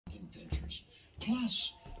indentures,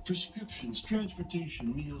 plus prescriptions,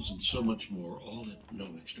 transportation, meals, and so much more, all at no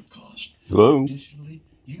extra cost. Hello? Additionally,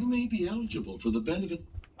 you may be eligible for the benefit.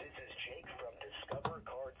 This is Jake from Discover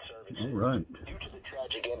Card Services. All right. Due to the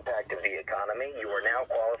tragic impact of the economy, you are now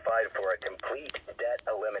qualified for a complete debt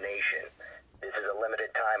elimination. This is a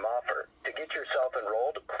limited time offer. To get yourself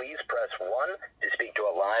enrolled, please press 1 to speak to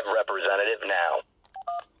a live representative now.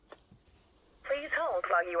 Please hold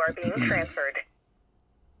while you are being transferred.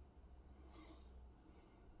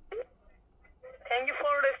 Thank you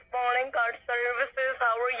for responding, Card Services.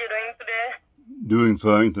 How are you doing today? Doing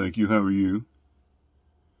fine, thank you. How are you?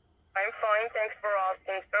 I'm fine, thanks for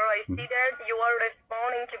asking, sir. I see that you are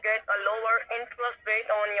responding to get a lower interest rate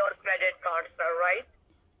on your credit card, sir, right?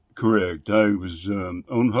 Correct. I was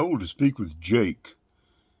on hold to speak with Jake.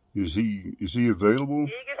 Is he available?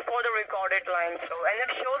 Jake is for the recorded line, sir. And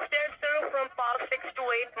it shows that, sir, from past 6 to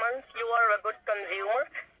 8 months, you are a good consumer.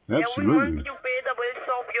 Every Absolutely. month you pay the bills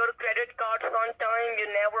of your credit cards on time. You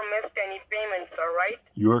never missed any payments, sir, right?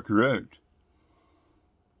 You are correct.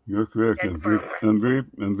 You're correct. I'm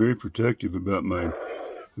very protective about my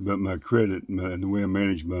credit and the way I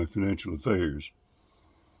manage my financial affairs.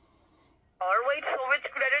 All right, so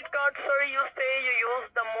which credit card, sir, you say you use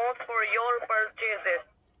the most for your purchases?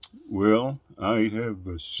 Well, I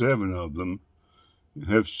have 7 of them.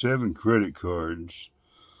 I have 7 credit cards.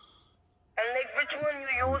 And like which one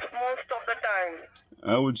you use most of the time?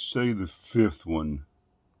 I would say the 5th one,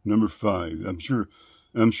 number 5. I'm sure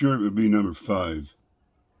it would be number 5.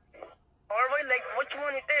 All right, like which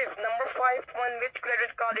one it is? Number 5 one, which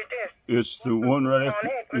credit card it is? It's the one right after.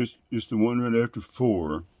 It's the one right after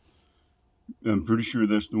 4. I'm pretty sure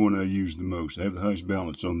that's the one I use the most. I have the highest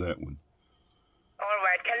balance on that one. All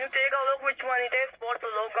right, can you take a look which one it is? What's the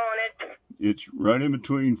logo on it? It's right in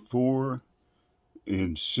between 4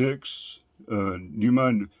 and 6. Do you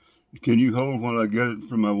mind? Can you hold while I get it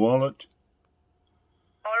from my wallet?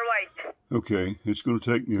 All right. Okay, it's going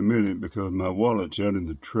to take me a minute because my wallet's out in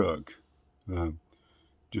the truck.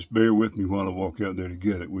 Just bear with me while I walk out there to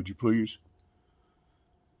get it, would you please?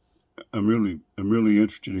 I'm really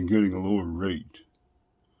interested in getting a lower rate.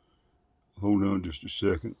 Hold on just a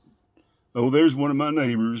second. Oh, there's one of my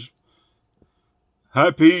neighbors.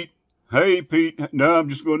 Hi, Pete. Hey, Pete. No, I'm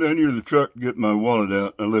just going down here to the truck to get my wallet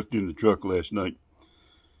out. I left it in the truck last night.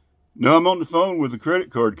 No, I'm on the phone with the credit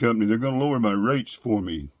card company. They're going to lower my rates for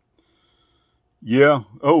me. Yeah.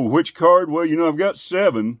 Oh, which card? Well, you know, I've got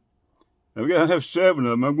 7. I have 7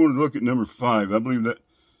 of them. I'm going to look at number 5. I believe that.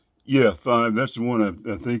 Yeah, 5. That's the one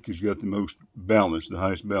I think has got the most balance, the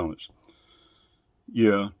highest balance.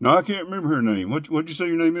 Yeah. No, I can't remember her name. What'd you say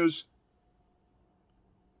your name is?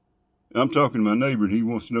 I'm talking to my neighbor, and he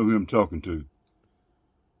wants to know who I'm talking to.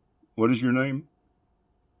 What is your name?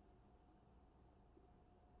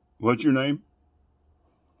 What's your name?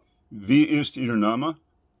 Wie ist Ihr Name?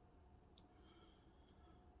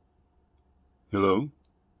 Hello?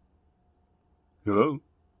 Hello?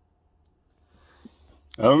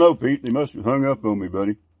 I don't know, Pete. They must have hung up on me,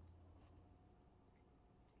 buddy.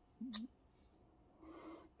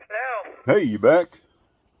 Hello. Hey, you back?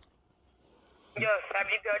 Yes, have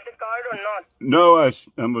you got the card or not? No, I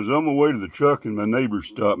was on my way to the truck, and my neighbor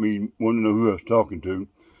stopped me and wanted to know who I was talking to.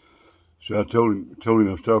 So I told him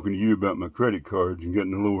I was talking to you about my credit cards and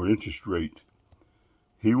getting a lower interest rate.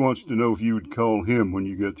 He wants to know if you would call him when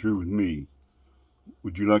you get through with me.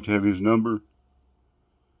 Would you like to have his number?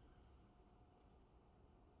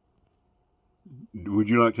 Would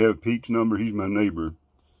you like to have Pete's number? He's my neighbor.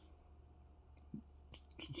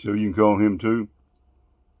 So you can call him too?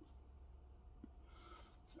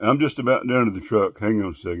 I'm just about down to the truck. Hang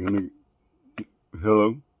on a second.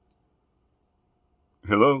 Hello?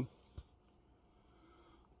 Hello?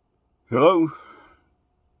 Hello?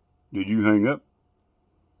 Did you hang up?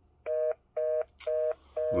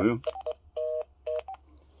 Well,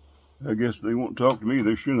 I guess they won't talk to me.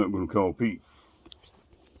 They're sure not going to call Pete.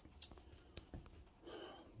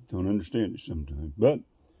 Don't understand it sometimes. But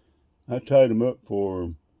I tied them up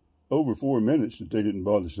for over 4 minutes that they didn't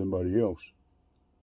bother somebody else.